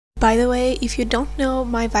By the way, if you don't know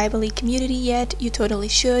my 𝒂𝒊𝒔𝒄𝒊𝒕 community yet, you totally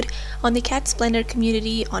should. On the 𝒂𝒊𝒔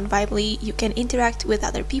community on 𝒂𝒊𝒔, you can interact with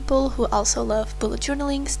other people who also love bullet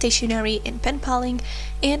journaling, stationery, and pen paling,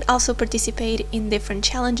 and also participate in different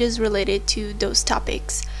challenges related to those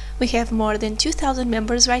topics. We have more than 2,000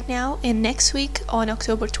 members right now, and next week on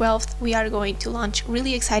October 12th we are going to launch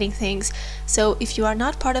really exciting things. So if you are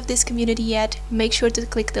not part of this community yet, make sure to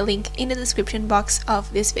click the link in the description box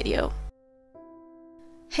of this video.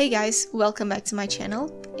 Hey guys, welcome back to my channel.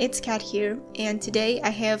 It's Kat here, and today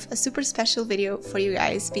I have a super special video for you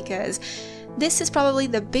guys because this is probably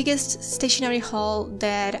the biggest stationery haul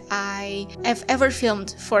that I have ever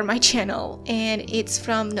filmed for my channel, and it's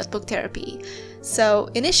from Notebook Therapy. So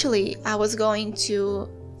initially I was going to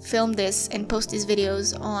film this and post these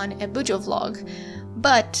videos on a Bujo vlog,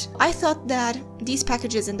 but I thought that these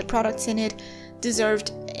packages and the products in it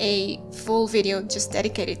deserved a full video just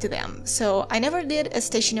dedicated to them. So I never did a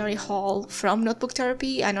stationery haul from Notebook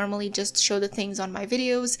Therapy. I normally just show the things on my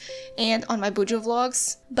videos and on my Bujo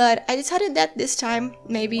vlogs, but I decided that this time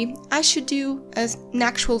maybe I should do an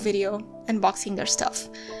actual video unboxing their stuff.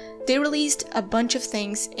 They released a bunch of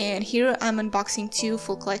things, and here I'm unboxing 2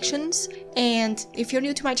 full collections. And if you're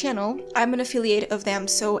new to my channel, I'm an affiliate of them,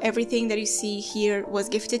 so everything that you see here was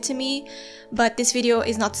gifted to me, but this video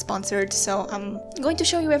is not sponsored, so I'm going to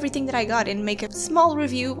show you everything that I got and make a small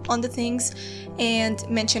review on the things and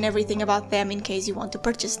mention everything about them in case you want to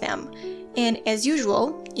purchase them. And as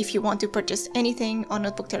usual, if you want to purchase anything on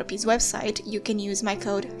Notebook Therapy's website, you can use my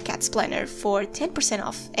code CATSPLANNER for 10%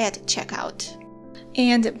 off at checkout.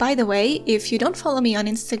 And by the way, if you don't follow me on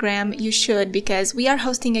Instagram, you should, because we are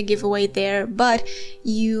hosting a giveaway there, but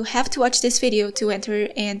you have to watch this video to enter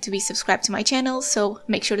and to be subscribed to my channel, so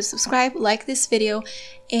make sure to subscribe, like this video,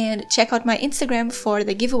 and check out my Instagram for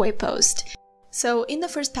the giveaway post. So in the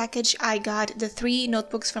first package I got the 3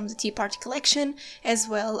 notebooks from the Tea Party collection, as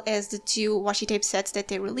well as the 2 washi tape sets that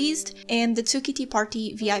they released, and the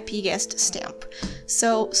𝒂𝒂𝒕𝒊𝒔 VIP guest stamp.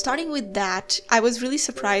 So starting with that, I was really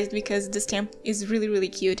surprised because the stamp is really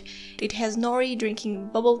cute. It has Nori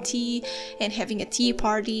drinking bubble tea and having a tea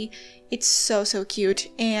party. It's so cute,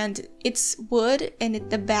 and it's wood, and at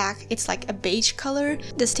the back it's like a beige color.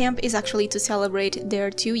 The stamp is actually to celebrate their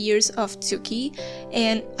 2 years of Tsuki,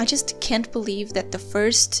 and I just can't believe that the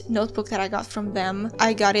first notebook that I got from them,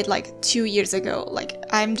 I got it like 2 years ago. Like,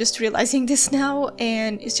 I'm just realizing this now,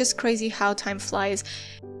 and it's just crazy how time flies.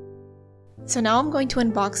 So now I'm going to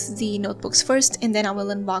unbox the notebooks first, and then I will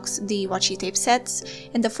unbox the washi tape sets.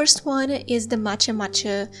 And the first one is the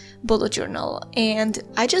𝒔𝒐𝒂𝒕𝒊𝒏𝒈 bullet journal, and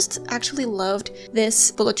I just actually loved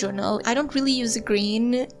this bullet journal. I don't really use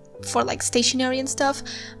green for like stationery and stuff,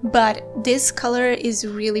 but this color is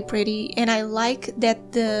really pretty, and I like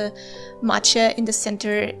that the matcha in the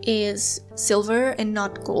center is silver and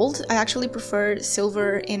not gold. I actually prefer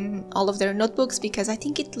silver in all of their notebooks because I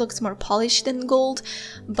think it looks more polished than gold,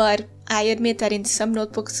 but I admit that in some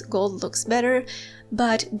notebooks gold looks better.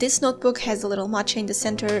 But this notebook has a little matcha in the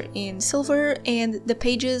center in silver, and the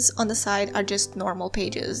pages on the side are just normal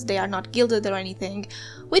pages. They are not gilded or anything,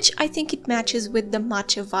 which I think it matches with the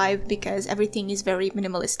matcha vibe because everything is very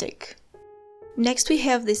minimalistic. Next we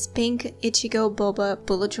have this pink Ichigo Boba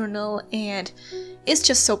bullet journal, and it's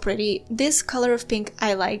just so pretty. This color of pink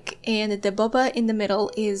I like, and the boba in the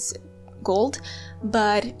middle is gold,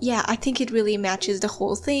 but yeah, I think it really matches the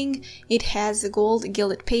whole thing. It has gold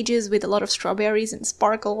gilded pages with a lot of strawberries and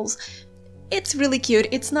sparkles. It's really cute.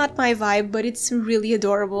 It's not my vibe, but it's really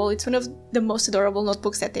adorable. It's one of the most adorable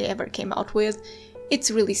notebooks that they ever came out with.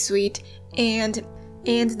 It's really sweet. And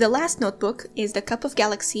the last notebook is the Cup of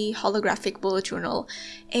Galaxy holographic bullet journal,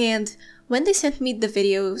 and when they sent me the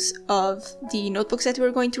videos of the notebooks that we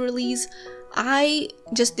were going to release, I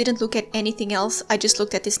just didn't look at anything else. I just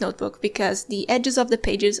looked at this notebook because the edges of the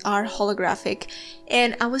pages are holographic,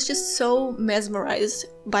 and I was just so mesmerized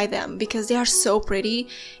by them because they are so pretty.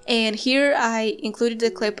 And here I included a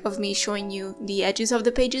clip of me showing you the edges of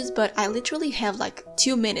the pages, but I literally have like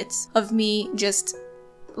 2 minutes of me just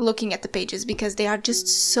looking at the pages because they are just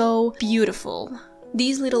so beautiful.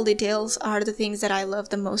 These little details are the things that I love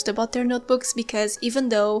the most about their notebooks, because even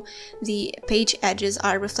though the page edges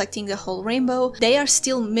are reflecting the whole rainbow, they are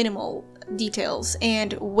still minimal details,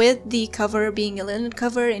 and with the cover being a linen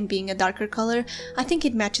cover and being a darker color, I think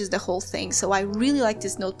it matches the whole thing. So I really like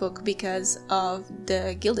this notebook because of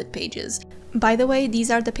the gilded pages. By the way,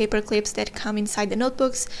 these are the paper clips that come inside the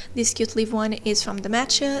notebooks. This cute leaf one is from the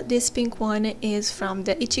matcha, this pink one is from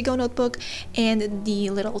the Ichigo notebook, and the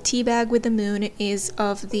little tea bag with the moon is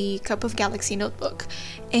of the Cup of Galaxy notebook.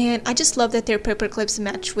 And I just love that their paper clips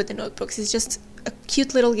match with the notebooks. It's just a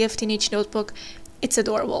cute little gift in each notebook. It's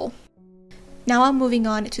adorable. Now I'm moving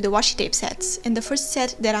on to the washi tape sets, and the first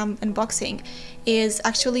set that I'm unboxing is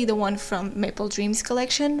actually the one from Maple Dreams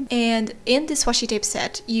collection. And in this washi tape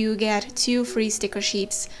set you get 2 free sticker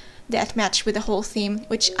sheets that match with the whole theme,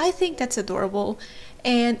 which I think that's adorable.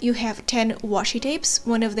 And you have 10 washi tapes,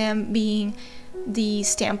 one of them being the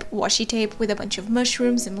stamp washi tape with a bunch of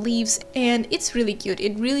mushrooms and leaves, and it's really cute.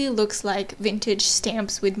 It really looks like vintage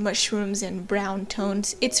stamps with mushrooms and brown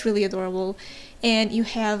tones. It's really adorable. And you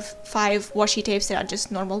have 5 washi tapes that are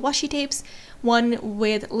just normal washi tapes, one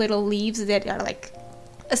with little leaves that are like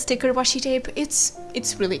a sticker washi tape.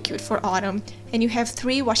 It's really cute for autumn. And you have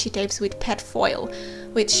 3 washi tapes with pet foil,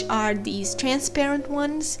 which are these transparent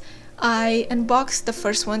ones. I unboxed the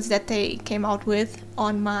first ones that they came out with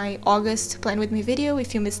on my August Plan With Me video.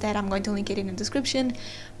 If you missed that, I'm going to link it in the description.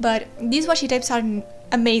 But these washi tapes are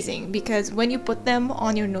amazing because when you put them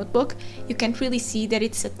on your notebook, you can't really see that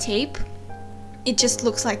it's a tape. It just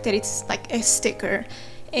looks like that it's like a sticker.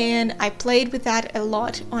 And I played with that a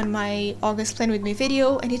lot on my August Plan With Me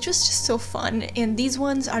video, and it was just so fun. And these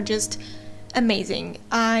ones are just amazing.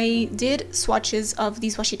 I did swatches of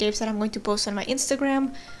these washi tapes that I'm going to post on my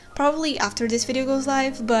Instagram probably after this video goes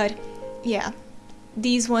live, but yeah,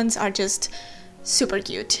 these ones are just super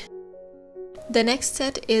cute. The next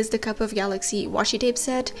set is the Cup of Galaxy washi tape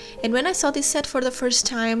set, and when I saw this set for the first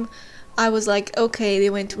time, I was like, okay, they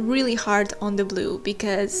went really hard on the blue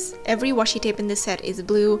because every washi tape in this set is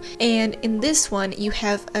blue, and in this one you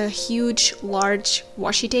have a huge, large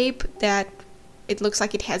washi tape that it looks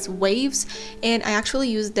like it has waves, and I actually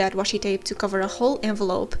used that washi tape to cover a whole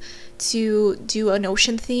envelope to do an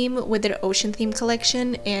ocean theme with their ocean theme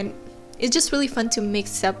collection. And it's just really fun to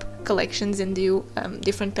mix up collections and do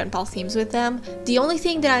different pen pal themes with them. The only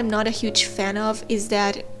thing that I'm not a huge fan of is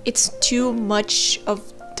that it's too much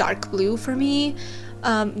of dark blue for me.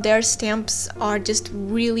 Their stamps are just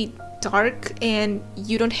really dark and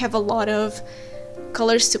you don't have a lot of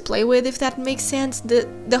colors to play with, if that makes sense.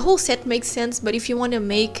 The whole set makes sense, but if you want to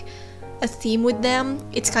make a theme with them,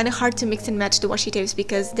 it's kind of hard to mix and match the washi tapes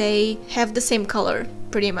because they have the same color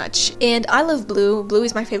pretty much. And I love blue. Blue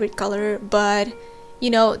is my favorite color, but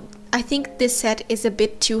you know, I think this set is a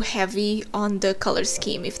bit too heavy on the color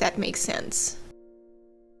scheme, if that makes sense.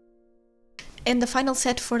 And the final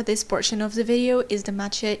set for this portion of the video is the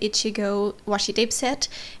𝒔𝒕𝒂𝒕𝒊𝒏𝒈 washi tape set,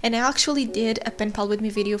 and I actually did a pen pal with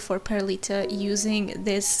me video for Perlita using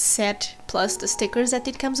this set plus the stickers that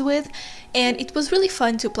it comes with, and it was really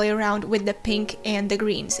fun to play around with the pink and the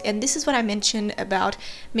greens. And this is what I mentioned about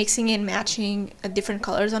mixing and matching different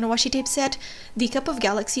colors on a washi tape set. The Cup of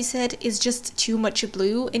Galaxy set is just too much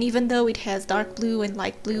blue, and even though it has dark blue and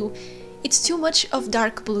light blue, it's too much of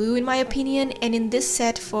dark blue in my opinion. And in this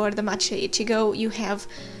set for the 𝒔𝒕𝒂𝒕𝒊𝒏𝒈, you have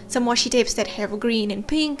some washi tapes that have green and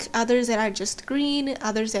pink, others that are just green,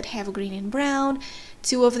 others that have green and brown.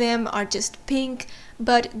 2 of them are just pink,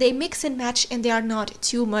 but they mix and match and they are not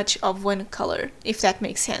too much of one color, if that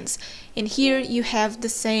makes sense. And here you have the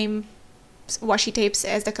same washi tapes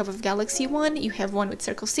as the Cup of Galaxy one. You have one with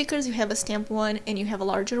circle stickers, you have a stamp one, and you have a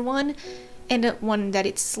larger one, and one that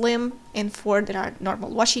it's slim, and 4 that are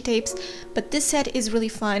normal washi tapes. But this set is really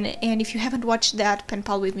fun, and if you haven't watched that pen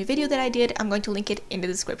pal with me video that I did, I'm going to link it in the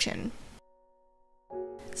description.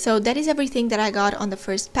 So that is everything that I got on the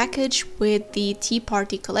first package with the tea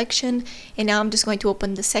party collection, and now I'm just going to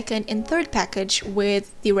open the second and third package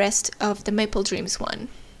with the rest of the Maple Dreams one.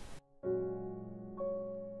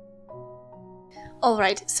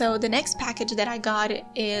 Alright, so the next package that I got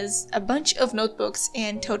is a bunch of notebooks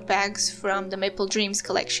and tote bags from the Maple Dreams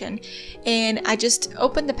collection, and I just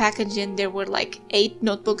opened the package and there were like 8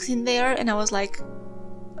 notebooks in there, and I was like,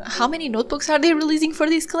 how many notebooks are they releasing for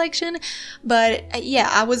this collection? But yeah,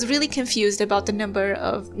 I was really confused about the number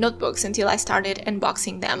of notebooks until I started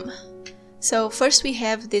unboxing them. So first we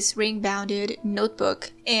have this ring-bounded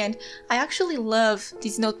notebook, and I actually love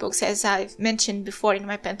these notebooks, as I've mentioned before in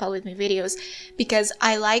my pen pal with me videos, because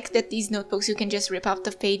I like that these notebooks you can just rip out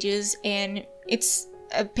the pages and it's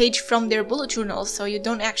a page from their bullet journal, so you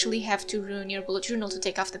don't actually have to ruin your bullet journal to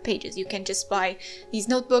take off the pages. You can just buy these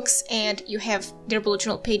notebooks and you have their bullet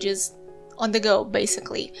journal pages on the go,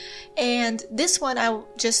 basically. And this one, I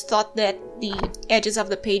just thought that the edges of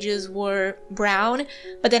the pages were brown,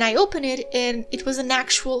 but then I opened it and it was an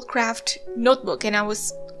actual craft notebook, and I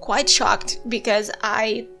was quite shocked because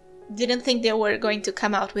I didn't think they were going to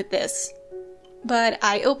come out with this. But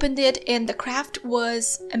I opened it and the craft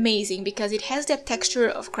was amazing because it has that texture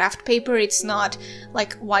of craft paper. It's not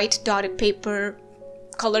like white dotted paper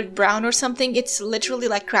colored brown or something. It's literally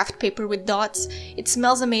like craft paper with dots. It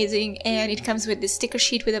smells amazing, and it comes with this sticker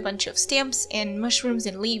sheet with a bunch of stamps and mushrooms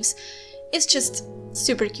and leaves, it's just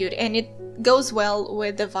super cute, and it goes well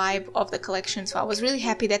with the vibe of the collection, so I was really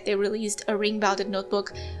happy that they released a ring-bounded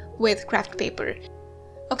notebook with craft paper.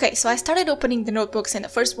 Okay, so I started opening the notebooks, and the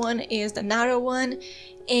first one is the Naro one,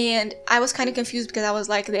 and I was kind of confused because I was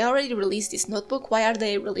like, they already released this notebook, why are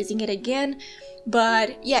they releasing it again?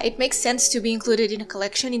 But yeah, it makes sense to be included in a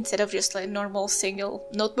collection instead of just like a normal single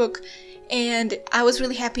notebook, and I was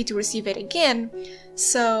really happy to receive it again.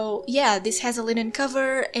 So yeah, this has a linen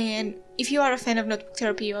cover, and if you are a fan of notebook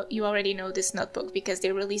therapy, you already know this notebook because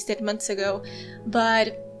they released it months ago,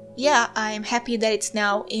 but yeah, I'm happy that it's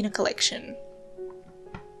now in a collection.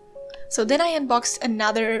 So then I unboxed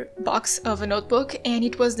another box of a notebook, and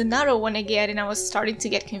it was the Naro one again, and I was starting to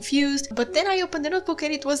get confused. But then I opened the notebook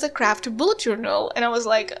and it was a craft bullet journal, and I was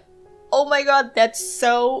like, oh my god, that's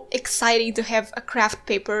so exciting to have a craft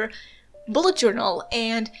paper bullet journal.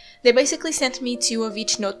 And they basically sent me two of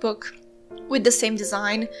each notebook with the same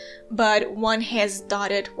design, but one has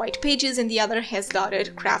dotted white pages and the other has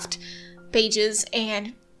dotted craft pages,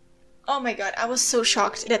 and oh my god, I was so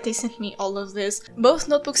shocked that they sent me all of this. Both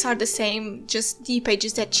notebooks are the same, just the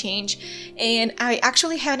pages that change, and I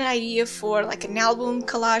actually had an idea for like an album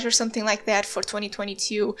collage or something like that for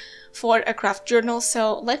 2022 for a craft journal,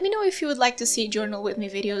 so let me know if you would like to see journal with me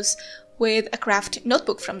videos with a craft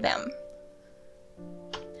notebook from them.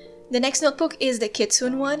 The next notebook is the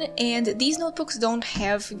Kitsune one, and these notebooks don't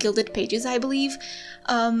have gilded pages, I believe,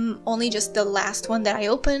 only just the last one that I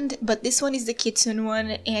opened, but this one is the Kitsune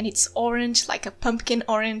one, and it's orange, like a pumpkin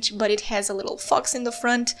orange, but it has a little fox in the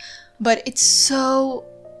front, but it's so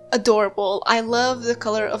adorable. I love the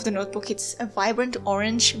color of the notebook. It's a vibrant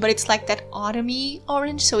orange, but it's like that autumny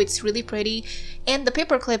orange, so it's really pretty, and the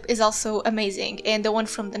paperclip is also amazing, and the one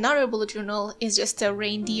from the Naro bullet journal is just a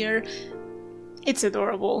reindeer. It's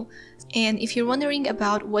adorable. And if you're wondering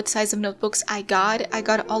about what size of notebooks I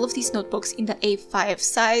got all of these notebooks in the A5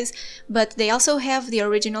 size, but they also have the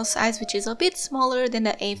original size, which is a bit smaller than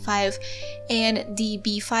the A5, and the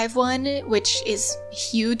B5 one, which is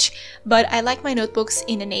huge, but I like my notebooks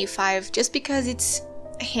in an A5 just because it's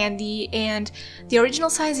handy, and the original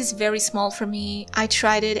size is very small for me. I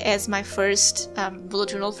tried it as my first bullet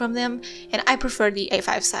journal from them, and I prefer the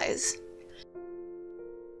A5 size.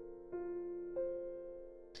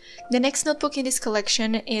 The next notebook in this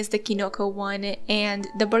collection is the Kinoko one, and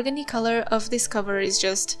the burgundy color of this cover is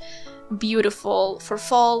just beautiful for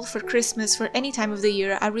fall, for Christmas, for any time of the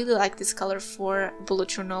year. I really like this color for bullet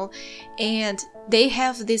journal, and they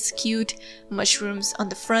have these cute mushrooms on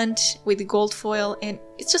the front with gold foil, and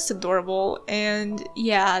it's just adorable. And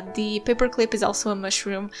yeah, the paperclip is also a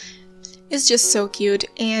mushroom. It's just so cute.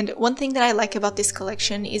 And one thing that I like about this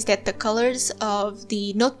collection is that the colors of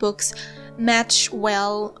the notebooks match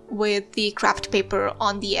well with the craft paper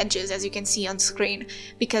on the edges, as you can see on screen,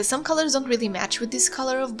 because some colors don't really match with this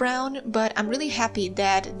color of brown, but I'm really happy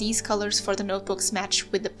that these colors for the notebooks match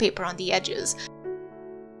with the paper on the edges.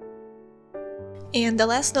 And the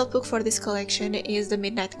last notebook for this collection is the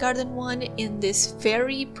Midnight Garden one in this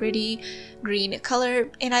very pretty green color,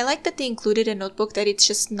 and I like that they included a notebook that it's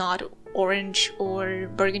just not orange or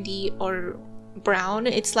burgundy or brown.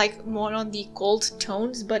 It's like more on the gold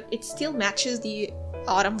tones, but it still matches the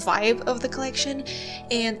autumn vibe of the collection.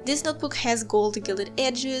 And this notebook has gold gilded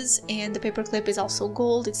edges, and the paperclip is also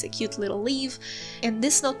gold. It's a cute little leaf, and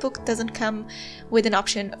this notebook doesn't come with an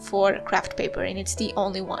option for craft paper, and it's the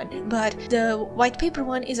only one, but the white paper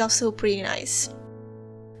one is also pretty nice.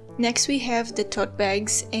 Next we have the tote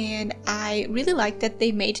bags, and I really like that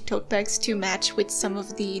they made tote bags to match with some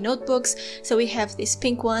of the notebooks. So we have this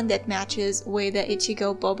pink one that matches with the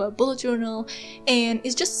Ichigo Boba bullet journal, and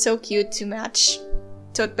it's just so cute to match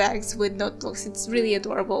tote bags with notebooks. It's really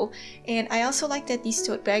adorable. And I also like that these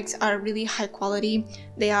tote bags are really high quality.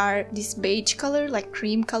 They are this beige color, like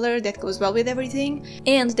cream color, that goes well with everything,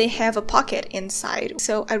 and they have a pocket inside,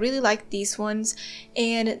 so I really like these ones.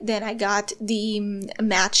 And then I got the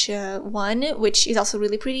match one, which is also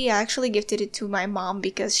really pretty. I actually gifted it to my mom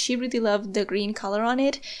because she really loved the green color on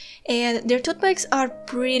it. And their tote bags are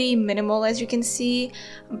pretty minimal, as you can see,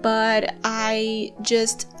 but I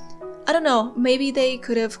don't know, maybe they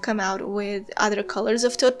could have come out with other colors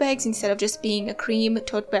of tote bags instead of just being a cream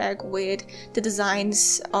tote bag with the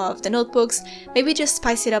designs of the notebooks. Maybe just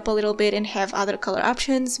spice it up a little bit and have other color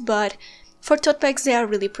options, but for tote bags they are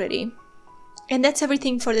really pretty. And that's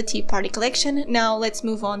everything for the Tea Party collection. Now let's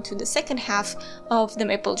move on to the second half of the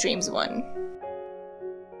Maple Dreams one.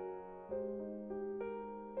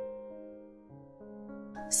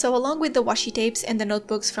 So along with the washi tapes and the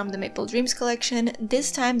notebooks from the Maple Dreams collection,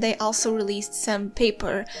 this time they also released some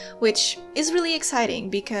paper, which is really exciting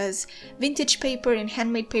because vintage paper and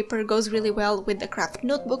handmade paper goes really well with the craft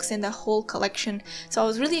notebooks and the whole collection. So I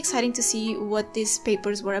was really excited to see what these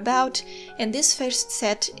papers were about. And this first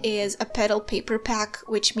set is a petal paper pack,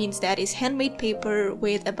 which means that is handmade paper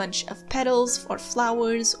with a bunch of petals or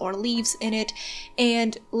flowers or leaves in it.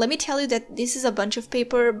 And let me tell you that this is a bunch of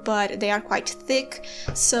paper, but they are quite thick.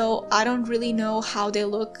 So I don't really know how they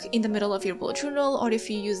look in the middle of your bullet journal or if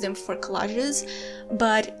you use them for collages,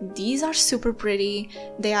 but these are super pretty.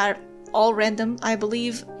 They are all random, I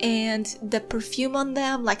believe, and the perfume on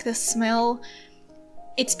them, like the smell,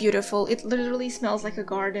 it's beautiful. It literally smells like a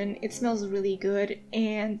garden. It smells really good,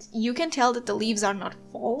 and you can tell that the leaves are not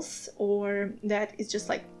false or that it's just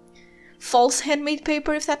like false handmade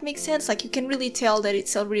paper, if that makes sense. Like you can really tell that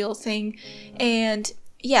it's a real thing. And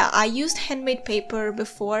yeah, I used handmade paper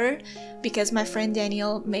before because my friend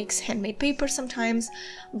Daniel makes handmade paper sometimes,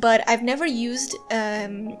 but I've never used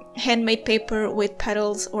handmade paper with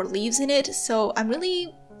petals or leaves in it, so I'm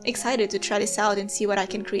really excited to try this out and see what I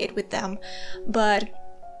can create with them. But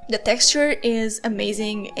the texture is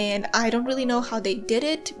amazing and I don't really know how they did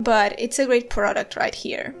it, but it's a great product right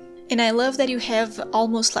here. And I love that you have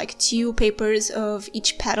almost like 2 papers of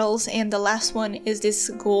each petals, and the last one is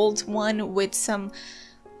this gold one with some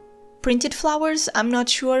printed flowers. I'm not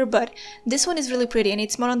sure, but this one is really pretty and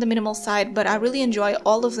it's more on the minimal side, but I really enjoy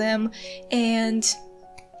all of them, and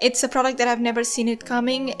it's a product that I've never seen it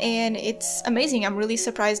coming and it's amazing. I'm really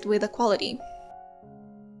surprised with the quality.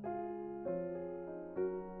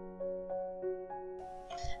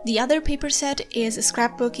 The other paper set is a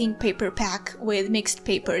scrapbooking paper pack with mixed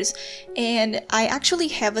papers, and I actually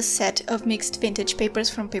have a set of mixed vintage papers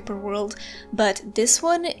from Paper World, but this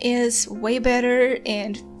one is way better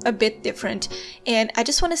and a bit different. And I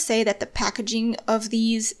just want to say that the packaging of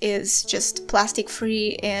these is just plastic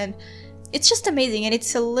free and it's just amazing, and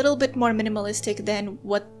it's a little bit more minimalistic than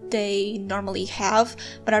what they normally have,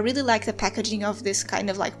 but I really like the packaging of this kind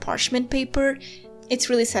of like parchment paper. It's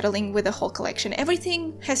really settling with the whole collection.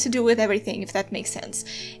 Everything has to do with everything, if that makes sense.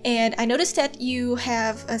 And I noticed that you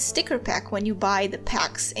have a sticker pack when you buy the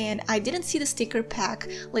packs, and I didn't see the sticker pack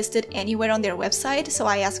listed anywhere on their website, so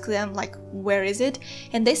I asked them like, where is it?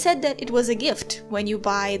 And they said that it was a gift when you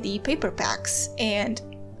buy the paper packs, and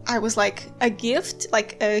I was like, a gift?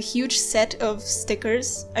 Like a huge set of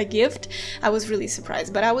stickers? A gift? I was really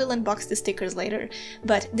surprised, but I will unbox the stickers later.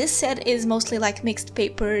 But this set is mostly like mixed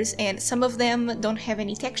papers, and some of them don't have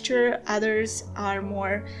any texture, others are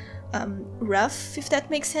more rough, if that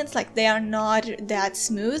makes sense. Like they are not that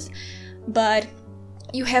smooth, but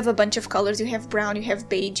you have a bunch of colors. You have brown, you have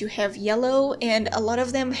beige, you have yellow, and a lot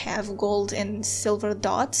of them have gold and silver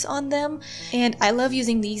dots on them. And I love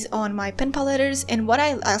using these on my pen pal letters. And what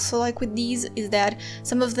I also like with these is that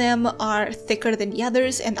some of them are thicker than the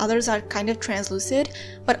others and others are kind of translucent,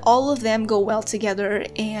 but all of them go well together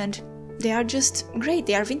and they are just great.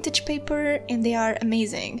 They are vintage paper and they are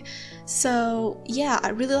amazing. So yeah, I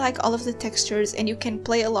really like all of the textures and you can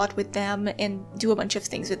play a lot with them and do a bunch of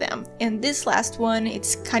things with them. And this last one,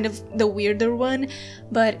 it's kind of the weirder one,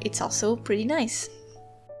 but it's also pretty nice.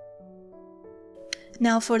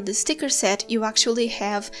 Now for the sticker set, you actually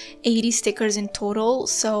have 80 stickers in total,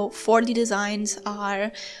 so 40 designs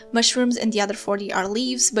are mushrooms and the other 40 are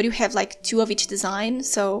leaves, but you have like 2 of each design,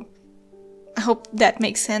 so I hope that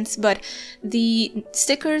makes sense. But the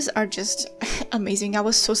stickers are just amazing. I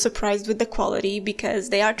was so surprised with the quality because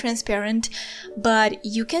they are transparent, but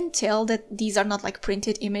you can tell that these are not like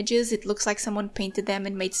printed images. It looks like someone painted them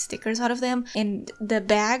and made stickers out of them. And the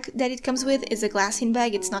bag that it comes with is a glassine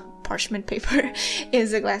bag. It's not parchment paper,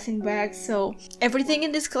 it's a glassine bag. So everything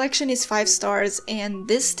in this collection is 5 stars, and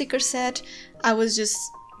this sticker set, I was just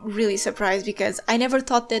really surprised because I never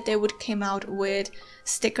thought that they would come out with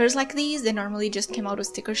stickers like these. They normally just came out with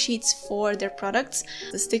sticker sheets for their products.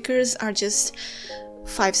 The stickers are just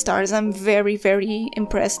 5 stars. I'm very, very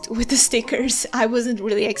impressed with the stickers. I wasn't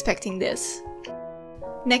really expecting this.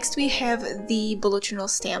 Next we have the bullet journal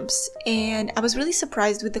stamps, and I was really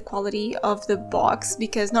surprised with the quality of the box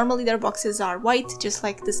because normally their boxes are white, just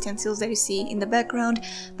like the stencils that you see in the background,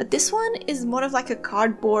 but this one is more of like a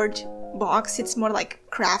cardboard box. It's more like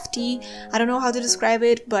crafty. I don't know how to describe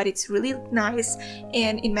it, but it's really nice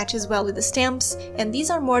and it matches well with the stamps. And these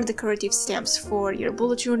are more decorative stamps for your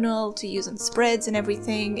bullet journal to use on spreads and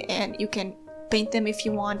everything, and you can paint them if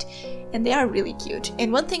you want, and they are really cute.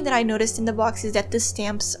 And one thing that I noticed in the box is that the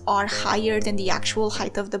stamps are higher than the actual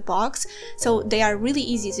height of the box, so they are really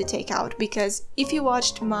easy to take out, because if you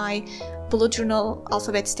watched my bullet journal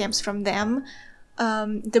alphabet stamps from them,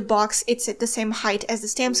 the box, it's at the same height as the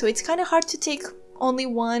stamp, so it's kind of hard to take only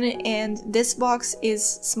one, and this box is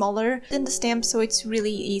smaller than the stamp, so it's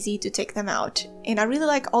really easy to take them out. And I really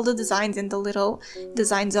like all the designs and the little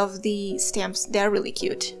designs of the stamps. They're really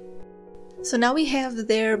cute. So now we have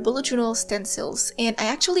their bullet journal stencils, and I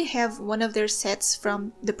actually have one of their sets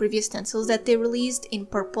from the previous stencils that they released in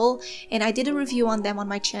purple, and I did a review on them on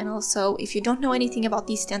my channel. So if you don't know anything about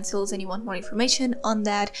these stencils and you want more information on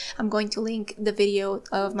that, I'm going to link the video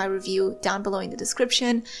of my review down below in the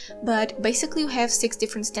description. But basically you have 6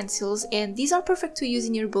 different stencils, and these are perfect to use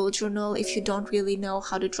in your bullet journal if you don't really know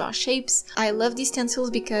how to draw shapes. I love these stencils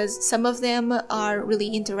because some of them are really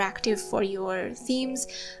interactive for your themes,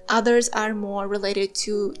 others are more related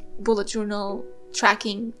to bullet journal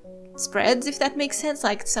tracking spreads, if that makes sense.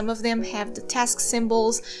 Like some of them have the task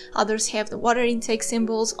symbols, others have the water intake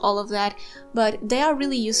symbols, all of that, but they are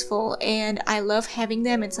really useful and I love having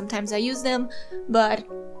them, and sometimes I use them, but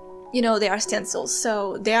you know, they are stencils,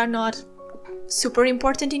 so they are not super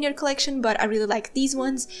important in your collection, but I really like these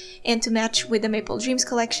ones. And to match with the Maple Dreams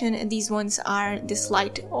collection, these ones are this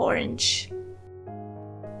light orange.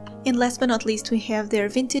 And last but not least, we have their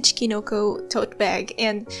vintage Kinoko tote bag,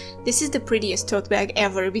 and this is the prettiest tote bag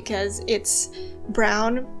ever because it's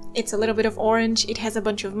brown, it's a little bit of orange, it has a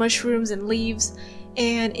bunch of mushrooms and leaves,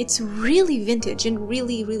 and it's really vintage and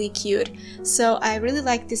really cute. So I really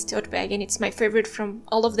like this tote bag, and it's my favorite from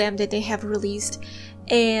all of them that they have released.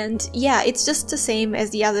 And yeah, it's just the same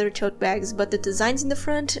as the other tote bags, but the designs in the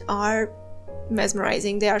front are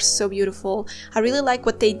mesmerizing. They are so beautiful. I really like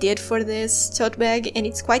what they did for this tote bag, and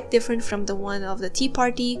it's quite different from the one of the tea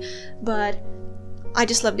party, but I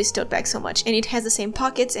just love this tote bag so much. And it has the same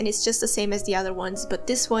pockets, and it's just the same as the other ones, but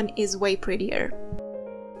this one is way prettier.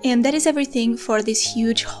 And that is everything for this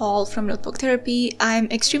huge haul from Notebook Therapy. I'm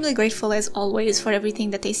extremely grateful as always for everything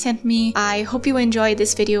that they sent me. I hope you enjoyed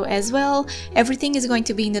this video as well. Everything is going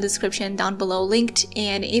to be in the description down below linked,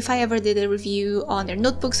 and if I ever did a review on their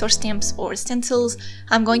notebooks or stamps or stencils,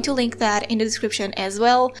 I'm going to link that in the description as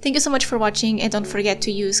well. Thank you so much for watching, and don't forget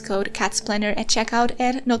to use code CATSPLANNER at checkout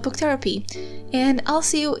at Notebook Therapy. And I'll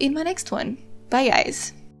see you in my next one. Bye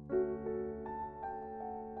guys!